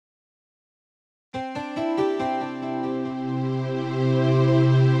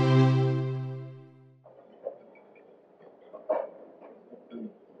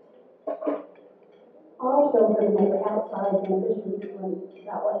childlike ambitions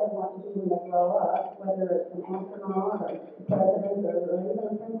about what they want to do when they grow up, whether it's an astronaut or a president or even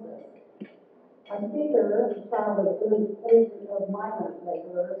a princess. Our speaker, a child of migrant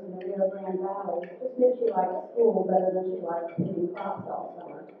laborers in the Rio Grande Valley, just knew she liked school better than she liked picking crops all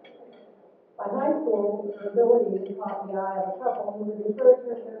summer. By high school, her abilities caught the eye of a couple who would encourage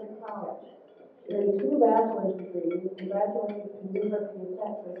her to go to college. She earned 2 bachelor's degrees and graduated from the University of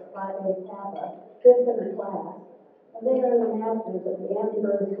Texas, Phi Beta Kappa, 5th in her class, and then earned a master's at the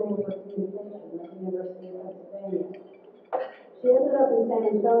Nirenberg School for Communication at the University of Pennsylvania. She ended up in San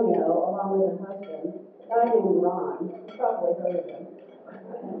Antonio along with her husband, a guy named Ron. You probably heard of him.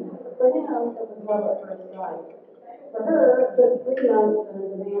 For him, it was love at first sight. For her, it took 3 months and a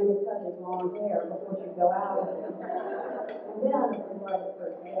demand to cut his long hair before she'd go out with him. And then it was love at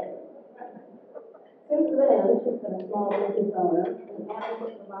first date. Since then, she's been a small business owner, an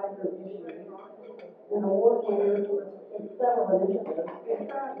advocate for migrant issues, an award winner for several initiatives, and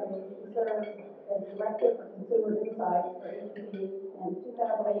currently she serves as Director for Consumer Insights for HEB and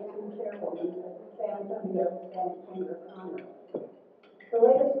 2018 Chairwoman at the San Antonio Hispanic Chamber of Commerce. The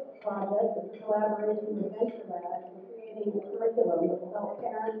latest project is a collaboration with Venture Lab in creating a curriculum that will help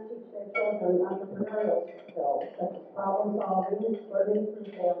parents teach their children entrepreneurial skills such as problem solving, learning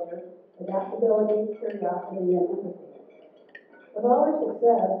through failure, adaptability, curiosity, and empathy. With all her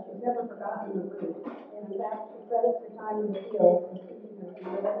success, she's never forgotten her roots, and in fact, she credits her time in the field with teaching her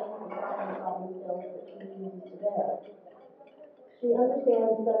creative and problem-solving skills that she uses today. She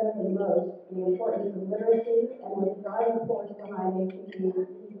understands better than most the importance of literacy and was the driving force behind HEB's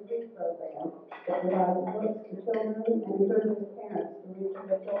Read program that provides books to children and encourages parents to read to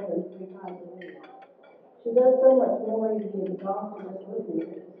their children 3 times a week. She does so much more you'd be exhausted just listening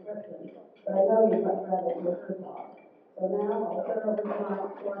to the description, but I know you'd much rather hear her talk. So now I'll turn over the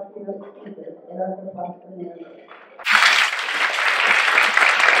mic to our keynote speaker, Erika Prosper, Nirenberg.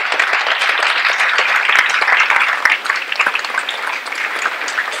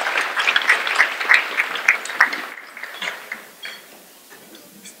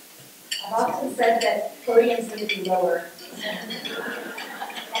 I've often said that podiums need to be lower,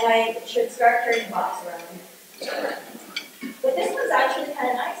 and I should start turning the box around. But this one's actually kind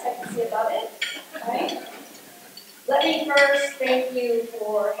of nice. I can see above it, right? Let me first thank you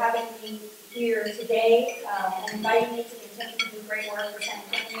for having me here today and inviting me to continue to do great work for San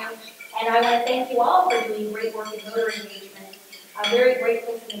Antonio. And I want to thank you all for doing great work in voter engagement. I'm very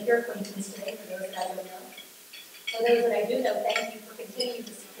grateful to make your acquaintance today, for those that I don't know. For those that I do know, thank you for continuing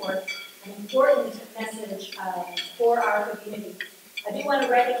to support an important message for our community. I do want to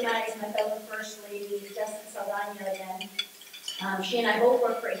recognize my fellow First Lady, Justice Saldana, again. She and I both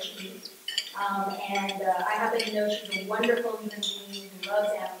work for HEB, and I happen to know she's a wonderful human being who loves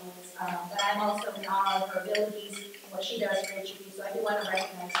animals, but I'm also in awe of her abilities and what she does for HEB, so I do want to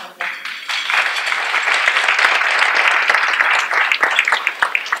recognize her.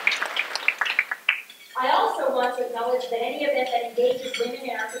 I also want to acknowledge that any event that engages women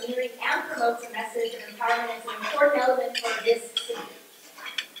in our community and promotes a message of empowerment is an important element for this city.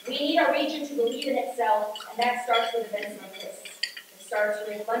 We need our region to believe in itself, and that starts with events like this. It starts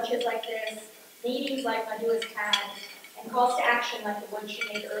with lunches like this, meetings like Madua's had, and calls to action like the one she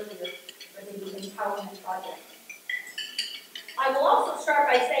made earlier for the Empowerment Project. I will also start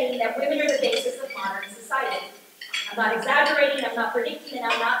by saying that women are the basis of modern society. I'm not exaggerating, I'm not predicting, and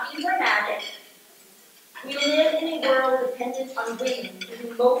I'm not being dramatic. We live in a world dependent on women to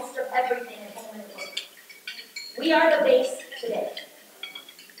do most of everything at home and at work. We are the base today.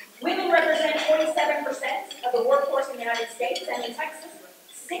 Women represent 47% of the workforce in the United States, and in Texas,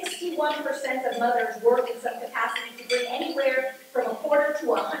 61% of mothers work in some capacity to bring anywhere from 1/4 to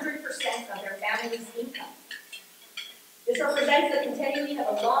 100% of their family's income. This represents the continuing of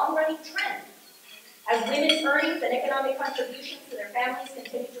a long-running trend as women's earnings and economic contributions to their families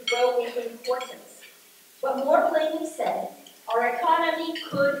continue to grow in importance. But more plainly said, our economy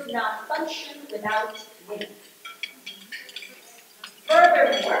could not function without women.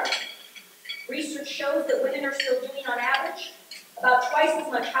 Furthermore, research shows that women are still doing, on average, about twice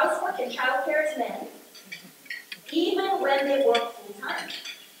as much housework and childcare as men, even when they work full-time.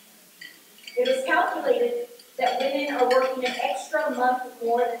 It is calculated that women are working an extra month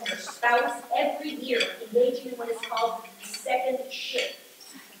more than their spouse every year, engaging in what is called the second shift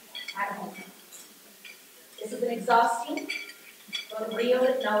at home. This is an exhausting but real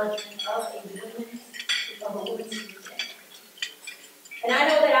acknowledgement of a woman's future. And I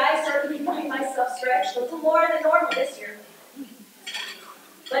know that I certainly find myself stretched a little more than normal this year.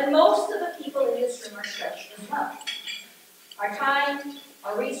 But most of the people in this room are stretched as well. Our time,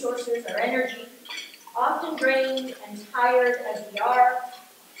 our resources, our energy, Often drained and tired as we are,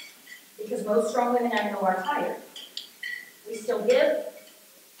 because most strong women I know are tired, we still give,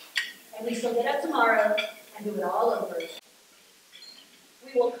 and we still get up tomorrow and do it all over again.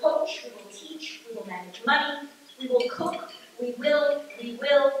 We will coach, we will teach, we will manage money, we will cook, we will.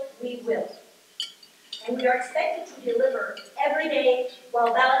 And we are expected to deliver every day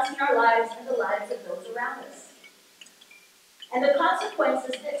while balancing our lives and the lives of those around us. And the consequence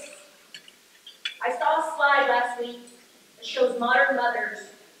is this. I saw a slide last week that shows modern mothers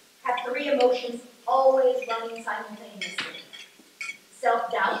have 3 emotions always running simultaneously.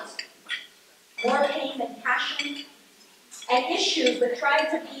 Self-doubt, more pain than passion, and issues with trying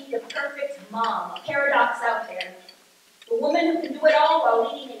to be the perfect mom, a paradox out there. The woman who can do it all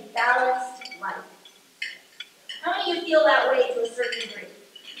while leading a balanced life. How many of you feel that way to a certain degree?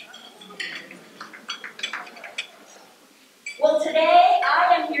 Well, today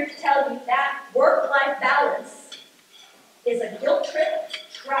I am here to tell you that work-life balance is a guilt trip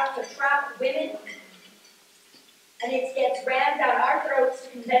to trap women, and it gets rammed down our throats to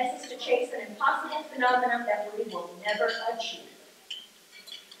convince us to chase an impossible phenomenon that we will never achieve.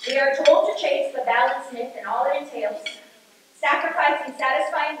 We are told to chase the balance myth and all it entails, sacrificing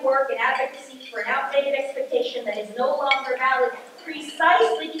satisfying work and advocacy for an outdated expectation that is no longer valid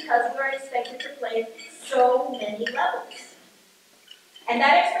precisely because we are expected to play so many levels. And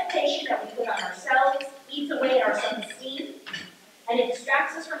that expectation that we put on ourselves eats away at our self-esteem, and it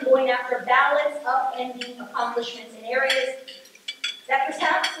distracts us from going after balance, upending accomplishments in areas that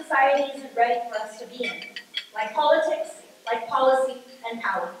perhaps society isn't ready for us to be in, like politics, like policy, and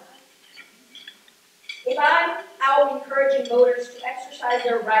power. If I'm out encouraging voters to exercise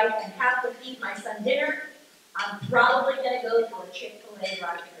their right and have to feed my son dinner, I'm probably going to go to a Chick-fil-A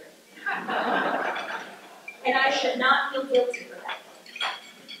drive-thru. And I should not feel guilty for that.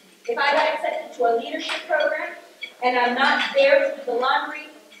 If I got accepted to a leadership program and I'm not there to do the laundry,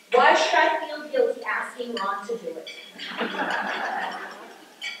 why should I feel guilty asking Ron to do it?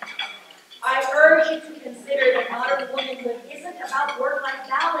 I urge you to consider that modern womanhood isn't about work-life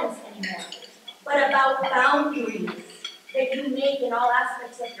balance anymore, but about boundaries that you make in all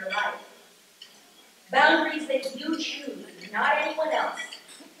aspects of your life. Boundaries that you choose, not anyone else.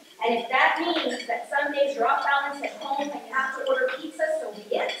 And if that means that some days you're off balance at home and you have to order pizza, so be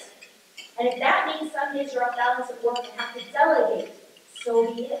it. And if that means some days you're off balance at work and have to delegate,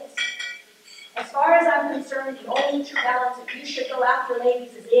 so be it. As far as I'm concerned, the only true balance that you should go after,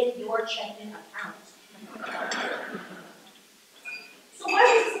 ladies, is in your checking account. So why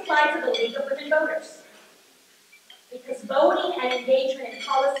does this apply to the League of Women Voters? Because voting and engagement in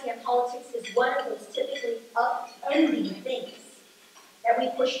policy and politics is one of those typically upending things that we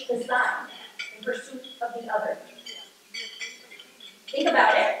push to the side in pursuit of the other. Think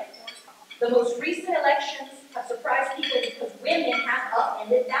about it. The most recent elections have surprised people because women have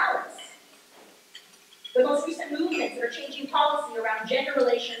upended balance. The most recent movements that are changing policy around gender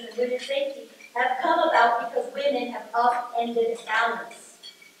relations and women's safety have come about because women have upended balance.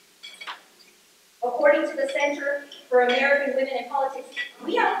 According to the Center for American Women in Politics,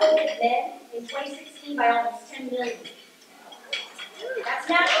 we outvoted men in 2016 by almost 10 million. That's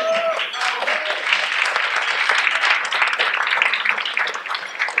national.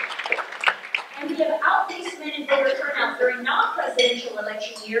 And we have outpaced men in voter turnout during non-presidential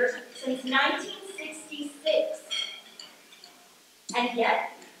election years since 1966. And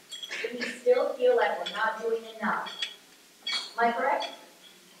yet, we still feel like we're not doing enough. Am I correct?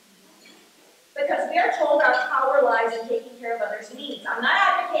 Because we are told our power lies in taking care of others' needs. I'm not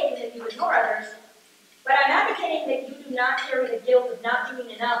advocating that you ignore others, but I'm advocating that you do not carry the guilt of not doing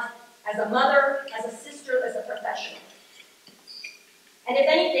enough as a mother, as a sister, as a professional. And if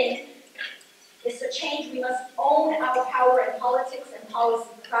anything is to change, we must own our power in politics and policy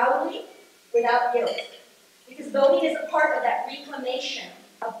proudly, without guilt. Because voting is a part of that reclamation,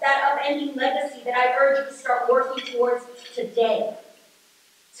 of that upending legacy that I urge you to start working towards today.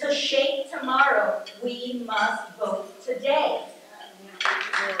 To shape tomorrow, we must vote today.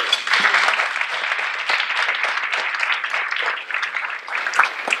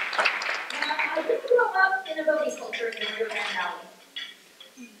 Now, I didn't grow up in a voting culture in the Rio Grande Valley.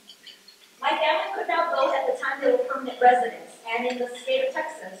 My family could not vote at the time they were permanent residents, and in the state of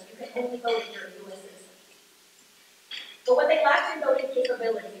Texas, you can only vote if you're a U.S. citizen. But what they lacked in voting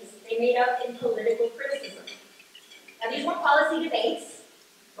capabilities, they made up in political criticism. Now, these weren't policy debates.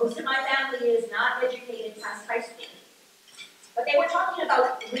 Most of my family is not educated past high school. But they were talking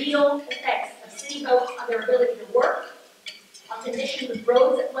about real effects of city votes on their ability to work, on conditions of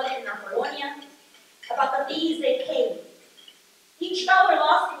roads that flooded in our colonia, about the fees they paid. Each dollar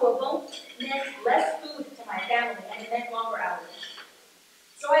lost to a vote meant less food to my family, and it meant longer hours.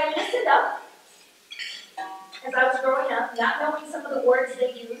 So I listened up as I was growing up, not knowing some of the words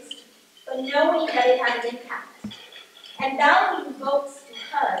they used, but knowing that it had an impact. And valuing votes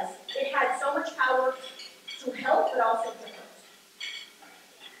because it had so much power to help, but also to hurt.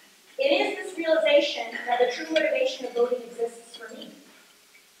 It is this realization that the true motivation of voting exists for me.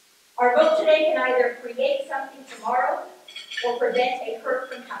 Our vote today can either create something tomorrow or prevent a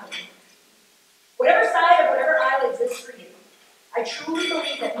hurt from happening. Whatever side or whatever aisle exists for you, I truly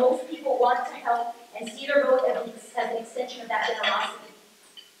believe that most people want to help and see their vote as an extension of that generosity.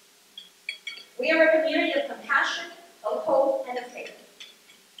 We are a community of compassion, of hope, and of faith.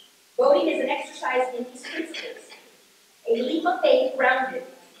 Voting is an exercise in these principles, a leap of faith grounded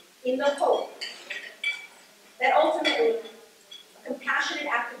in the hope that ultimately a compassionate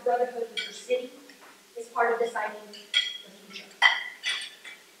act of brotherhood with your city is part of deciding the future.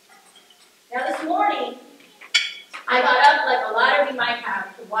 Now this morning, I got up like a lot of you might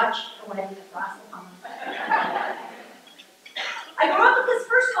have to watch a wedding across the pond. I grew up because,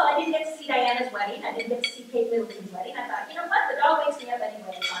 first of all, I didn't get to see Diana's wedding. I didn't get to see Kate Middleton's wedding. I thought, you know what, the dog wakes me up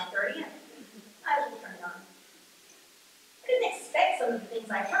anyway at 5:30, and I will turn it on. I didn't expect some of the things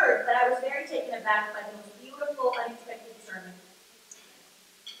I heard, but I was very taken aback by the most beautiful, unexpected sermon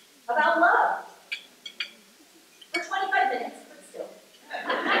about love. For 25 minutes, but still.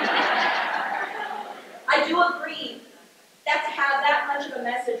 I do agree that to have that much of a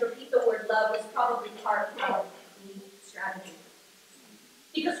message repeat the word love was probably part of the strategy.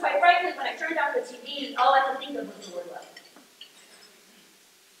 Because quite frankly, when I turned on the TV, all I could think of was the word love.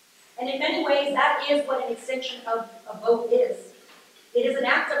 And in many ways, that is what an extension of a vote is. It is an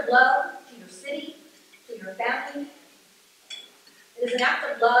act of love to your city, to your family. It is an act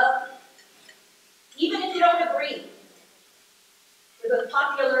of love, even if you don't agree with what the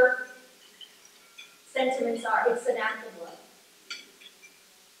popular sentiments are. It's an act of love.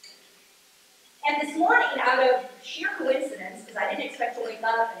 And this morning, out of sheer coincidence, because I didn't expect to wake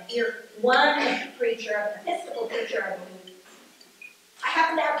up and hear one preacher, an Episcopal preacher, I believe, I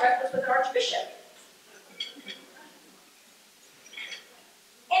happened to have breakfast with an archbishop.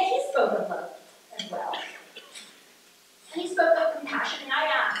 And he spoke of love as well. And he spoke of compassion, and I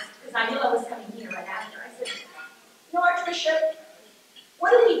asked, because I knew I was coming here right after, I said, you know, Archbishop,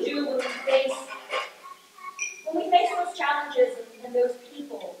 what do we do when we face those challenges and those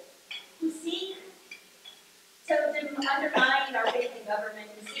people who seek to undermine our faith in government,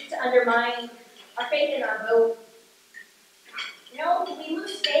 who seek to undermine our faith in our vote? You know, we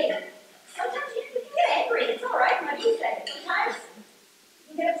lose faith. Sometimes you can get angry. It's all right. How do you say it? Sometimes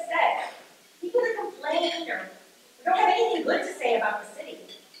you get upset. People that complain or don't have anything good to say about the city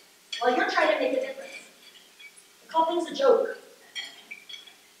while you're trying to make a difference. They call things a joke.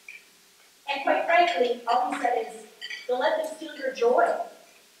 And quite frankly, all he said is, don't let them steal your joy.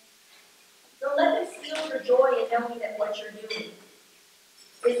 Don't let them steal your joy in knowing that what you're doing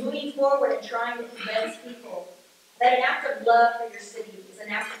is moving forward and trying to convince people that an act of love for your city is an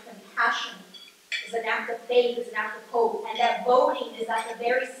act of compassion, is an act of faith, is an act of hope, and that voting is at the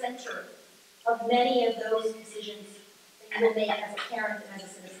very center of many of those decisions that you will make as a parent and as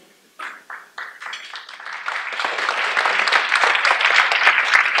a citizen.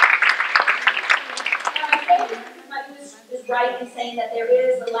 Now, I think Mike is right in saying that there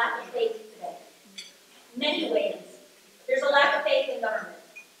is a lack of faith today. In many ways, there's a lack of faith in government.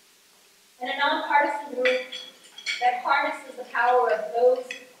 And a nonpartisan group that harnesses the power of those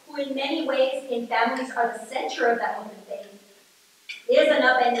who in many ways in families are the center of that open faith is an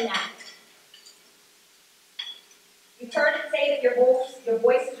upending act. You've heard it say that your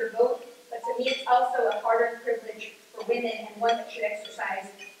voice is your vote, but to me it's also a hard-earned privilege for women and one that should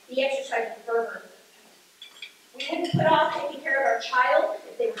be exercised with fervor. We wouldn't put off taking care of our child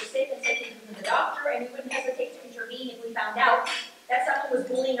if they were sick and taking them to the doctor, and we wouldn't hesitate to intervene if we found out that someone was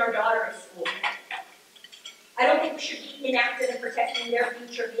bullying our daughter at school. I don't think we should be inactive in protecting their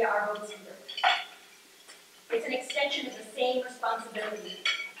future via our votes either. It's an extension of the same responsibility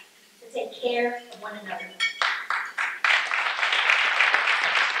to take care of one another.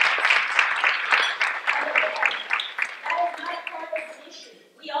 And again, that is not a partisan issue.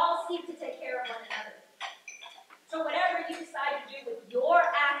 We all seek to take care of one another. So whatever you decide to do with your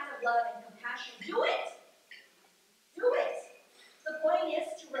act of love and compassion, do it. Do it. The point is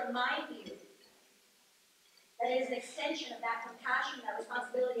to remind you that it is an extension of that compassion, that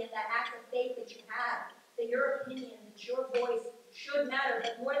responsibility, and that act of faith that you have, that your opinion, that your voice should matter,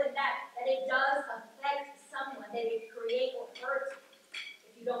 but more than that, that it does affect someone, that it create or hurt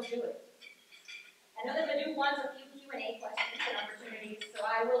if you don't do it. I know that Madhu wants a few Q&A questions and opportunities.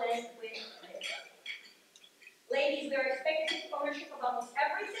 I will end with this. Ladies, we are expected to take ownership of almost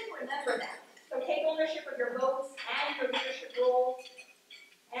everything. Remember that. So take ownership of your votes and your leadership role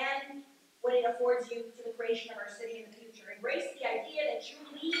and what it affords you to the creation of our city in the future. Embrace the idea that you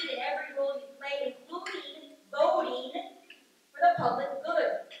lead in every role you play, including voting for the public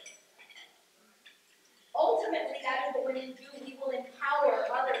good. Ultimately, that is what women do. We will empower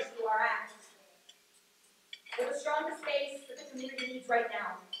others through our acts. We're the strongest space that the community needs right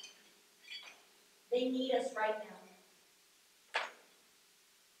now. They need us right now.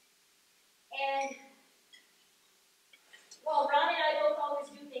 And while Ron and I both always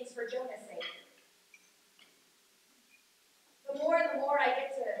do things for Jonah's sake, the more I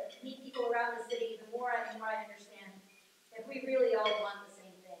get to meet people around the city, the more I understand that we really all want the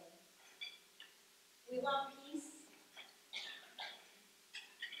same thing. We want peace.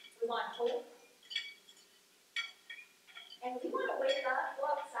 We want hope. And we want to wake up, go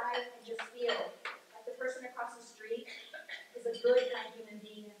outside, and just feel like the person across the street is a good, kind human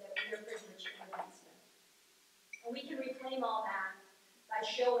being and that we are privileged to live amongst them. And we can reclaim all that by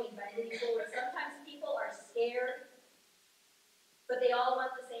moving forward. Sometimes people are scared, but they all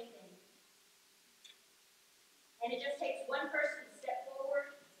want the same thing. And it just takes one person to step forward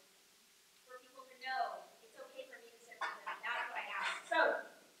for people to know it's okay for me to step forward. That's what I ask. So,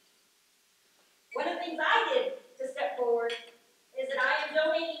 one of the things I did to step forward is that I am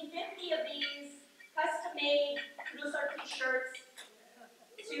donating 50 of these custom-made Cruzar t-shirts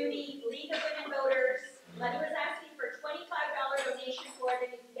to the League of Women Voters. Money was asking for a $25 donation for it,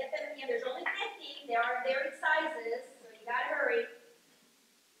 and you can get them again. There's only 50. There are varied sizes, so you gotta hurry.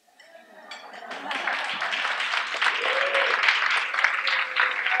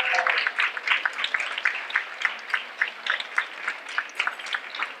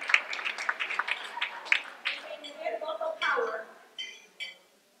 Local power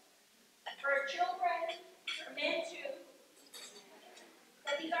for children, for men too.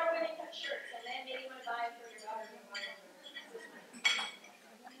 But these are women cut shirts, and then maybe you want to buy them for your daughter.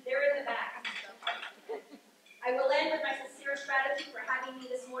 They're in the back. I will end with my sincere gratitude for having me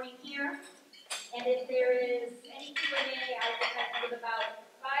this morning here. And if there is any Q&A, I will have to give about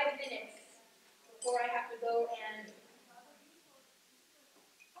 5 minutes before I have to go and.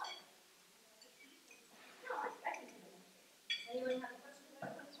 No, I can do that. Anyone have a question?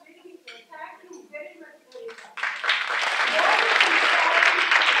 Thank you very much, Erika.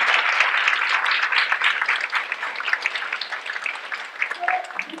 So,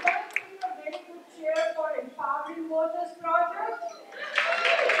 you guys give a very good cheer for Empowering Voters project.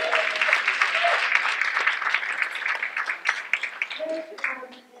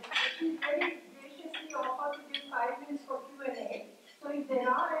 She very graciously offered to give 5 minutes for Q&A. So if there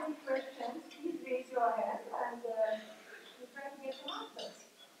are any questions, please raise your hand and we'll try to get some answers.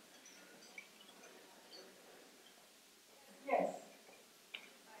 Yes.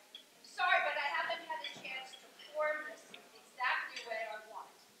 Sorry, but I haven't had a chance to form this exactly the way I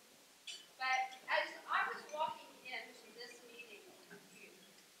want. But as I was walking into this meeting with you,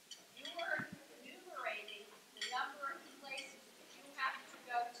 you were enumerating the number of places that you have to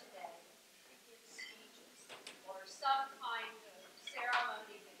go today to give speeches or some kind of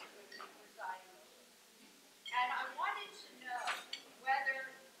ceremony that you would be presiding over. And I wanted to know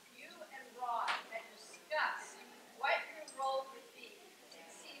whether you and Ron had discussed what your role would be. It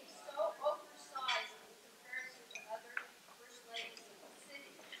seems so oversized in comparison to other first ladies of the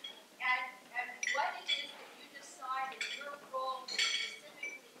city. And what it is that you decided your role would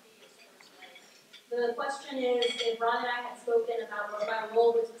specifically be as first lady. The question is if Ron and I had spoken about what my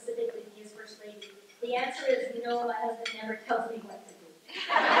role would specifically be as First Lady. The answer is no, my husband never tells me what to do.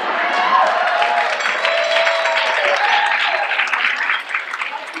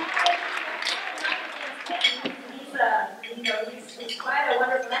 He's quite a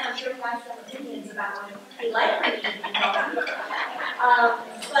wonderful man. I'm sure he has some opinions about what he'd like for me to do.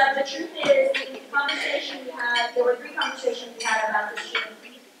 But the truth is, the conversation we had, there were 3 conversations we had about this year.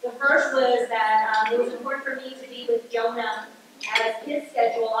 The first was that it was important for me to be with Jonah as his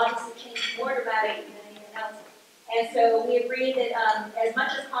schedule obviously changed more dramatically than anything else. And so we agreed that as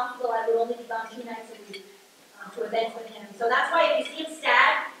much as possible, I would only be gone 2 nights a week to events with him. So that's why if you see him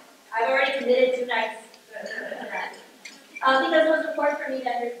sad, I've already committed 2 nights to that. Because it was important for me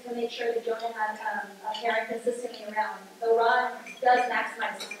to make sure that Jonah had a parent consistently around. So Ron does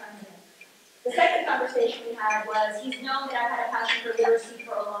maximize his time with him. The second conversation we had was, he's known that I've had a passion for literacy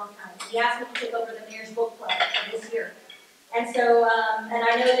for a long time. He asked me to take over the Mayor's Book Club for this year. And so, and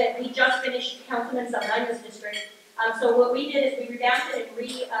I know that we just finished Councilman Saldana's district. So what we did is we revamped it and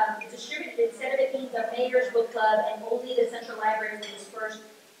redistributed it. Instead of it being the mayor's book club and only the central library was dispersed,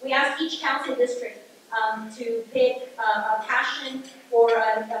 we asked each council district to pick a passion or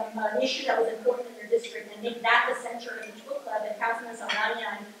an issue that was important in their district and make that the center of each book club. And Councilman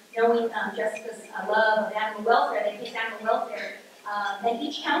Saldana, knowing Jessica's love of animal welfare, they picked animal welfare. And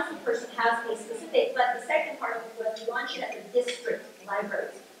each council person has a specific, but the second part of it was we launched it at the district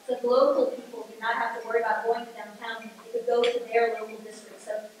libraries. So the local people did not have to worry about going to downtown. They could go to their local district.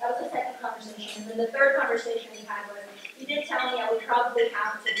 So that was the second conversation. And then the third conversation we had was, you did tell me I would probably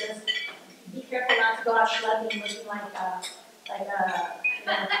have to just be careful not to go out schlepping looking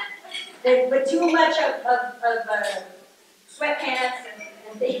with too much of sweatpants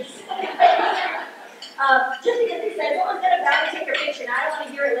and things. Just because he said, someone's going to bow and take your picture, and I don't want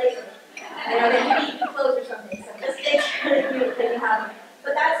to hear it later. You know, that you need new clothes or something. So just make sure that you have them.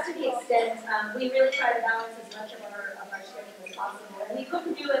 But that's to the extent, we really try to balance as much of our schedule as possible. And we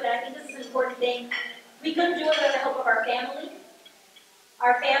couldn't do it, and I think this is an important thing, we couldn't do it without the help of our family.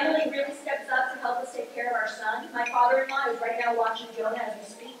 Our family really steps up to help us take care of our son. My father-in-law is right now watching Jonah as we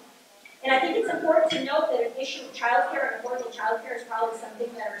speak. And I think it's important to note that an issue of childcare and affordable childcare is probably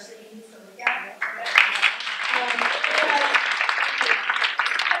something that our city needs to look at.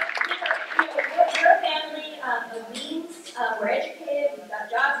 We're a family of means, we're educated, we've got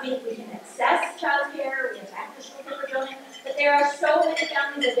jobs, we can access childcare, we have after school for children, but there are so many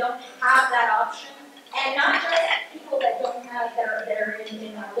families that don't have that option. And not just people that don't have, that are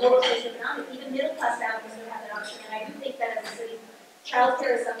in lower socioeconomic, even middle class families don't have that option. And I do think that as a city,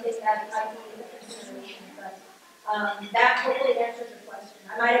 childcare is something that I think is a consideration. But that hopefully answers your question.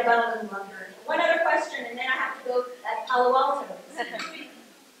 I might have gone a little longer. One other question, and then I have to go at Palo Alto.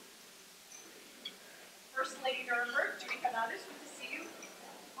 First Lady Nirenberg, Erika Prosper, good to see you.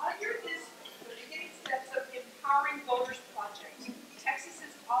 On your list, the beginning steps of Empowering Voters Project, Texas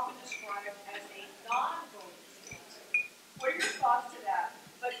is often described as a non-voting state. What are your thoughts to that?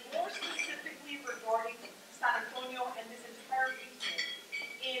 But more specifically regarding San Antonio and this entire region,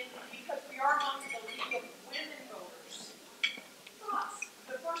 because we are amongst the League of Women Voters. Thoughts,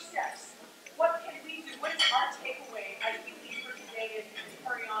 the first steps. What can we do? What is our takeaway as we leave for today and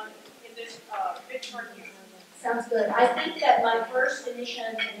carry on in this midterm year? Sounds good. I think that my first initial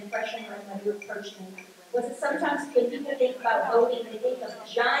impression when you approached me was that sometimes when people think about voting, they think of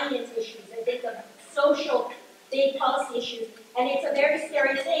giant issues, they think of social, big policy issues, and it's a very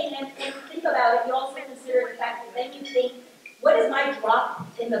scary thing. And think about it, you also consider the fact that then you think, what is my drop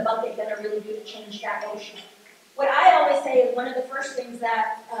in the bucket going to really do to change that ocean? What I always say is one of the first things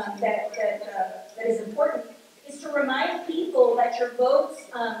that is important is to remind people that your votes,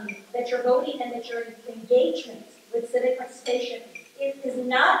 that your voting and that your engagement with civic participation is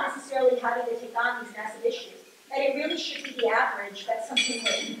not necessarily having to take on these massive issues. That it really should be the average. That's something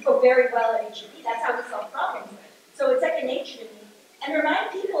that we know very well at HEB. That's how we solve problems. So it's second nature to me. And remind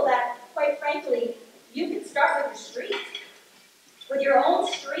people that, quite frankly, you can start with your street, with your own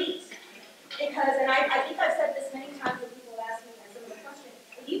street. Because, and I think I've said this many times when people have asked me some of the questions,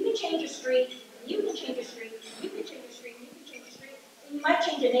 if you can change your street, you can change your street, you can change your street, you can change your street, then you might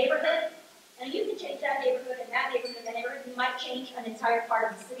change a neighborhood, and you can change that neighborhood, and that neighborhood, and that neighborhood. You might change an entire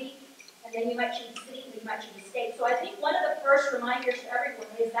part of the city, and then you might change the city, and then you might change the state. So I think one of the first reminders to everyone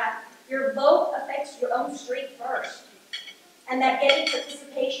is that your vote affects your own street first, and that getting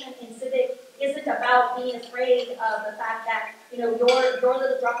participation in civic isn't about being afraid of the fact that, you know, your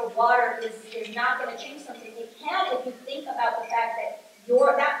little drop of water is not going to change something. It can if you think about the fact that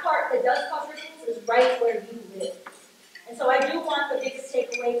that part that does cause ripples is right where you live. And so I do want the biggest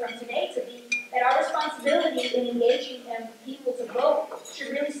takeaway from today to be that our responsibility in engaging people to vote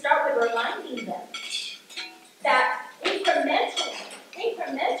should really start with reminding them that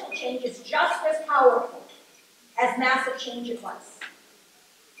incremental change is just as powerful as massive change at once.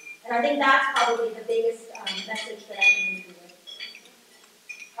 And I think that's probably the biggest message that I can leave you with.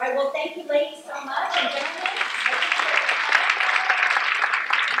 All right, well, thank you ladies so much, and gentlemen.